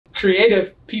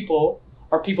creative people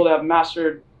are people that have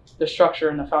mastered the structure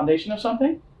and the foundation of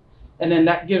something, and then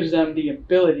that gives them the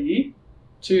ability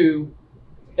to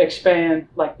expand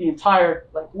like the entire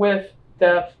like width,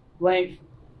 depth, length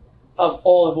of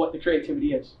all of what the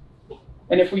creativity is.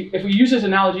 And if we use this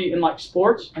analogy in like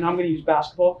sports, and I'm going to use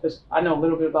basketball because I know a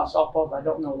little bit about softball, but I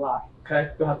don't know a lot.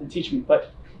 Okay, you'll have to teach me.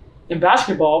 But in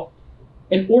basketball,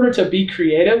 in order to be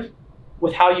creative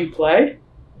with how you play,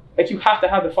 like you have to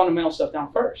have the fundamental stuff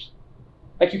down first.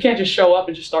 Like you can't just show up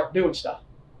and just start doing stuff.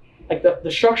 Like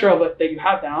the structure of it that you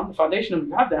have down, the foundation of it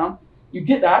you have down, you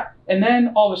get that, and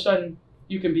then all of a sudden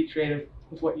you can be creative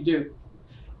with what you do.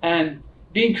 And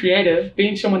being creative,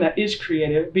 being someone that is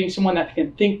creative, being someone that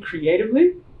can think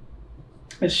creatively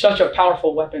is such a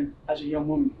powerful weapon as a young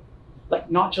woman.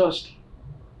 Like not just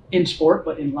in sport,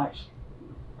 but in life,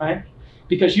 right?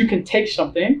 Because you can take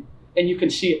something and you can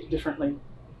see it differently.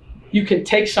 You can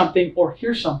take something or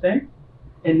hear something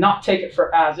and not take it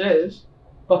for as is,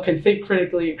 but can think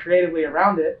critically and creatively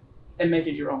around it and make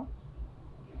it your own.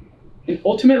 And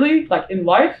ultimately, like in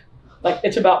life, like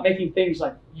it's about making things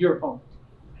like your own.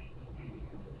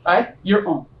 Right? Your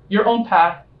own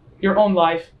path, your own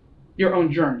life, your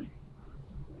own journey.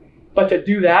 But to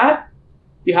do that,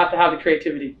 you have to have the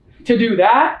creativity. To do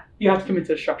that, you have to commit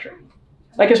to the structure.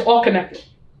 Like it's all connected.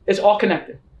 It's all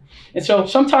connected. And so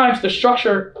sometimes the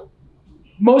structure,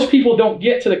 most people don't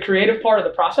get to the creative part of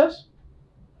the process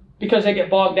because they get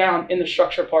bogged down in the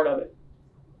structure part of it.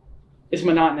 It's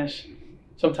monotonous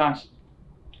sometimes.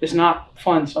 It's not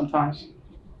fun sometimes.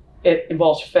 It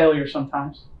involves failure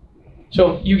sometimes.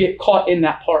 So you get caught in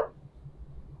that part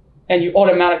and you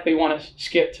automatically want to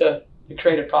skip to the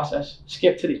creative process,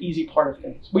 skip to the easy part of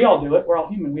things. We all do it. We're all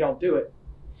human. We all do it.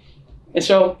 And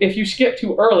so if you skip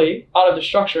too early out of the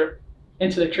structure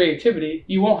into the creativity,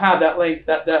 you won't have that length,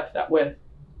 that depth, that width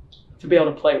to be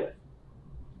able to play with.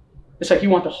 It's like you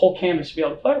want the whole canvas to be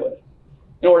able to play with.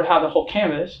 In order to have the whole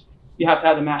canvas, you have to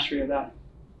have the mastery of that.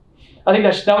 I think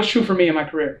that was true for me in my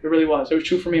career. It really was. It was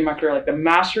true for me in my career. Like the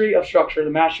mastery of structure,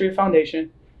 the mastery of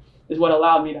foundation is what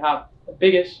allowed me to have the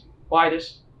biggest,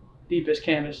 widest, deepest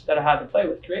canvas that I had to play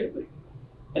with creatively.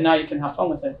 And now you can have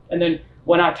fun with it. And then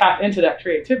when I tap into that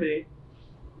creativity,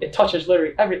 it touches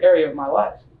literally every area of my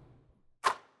life.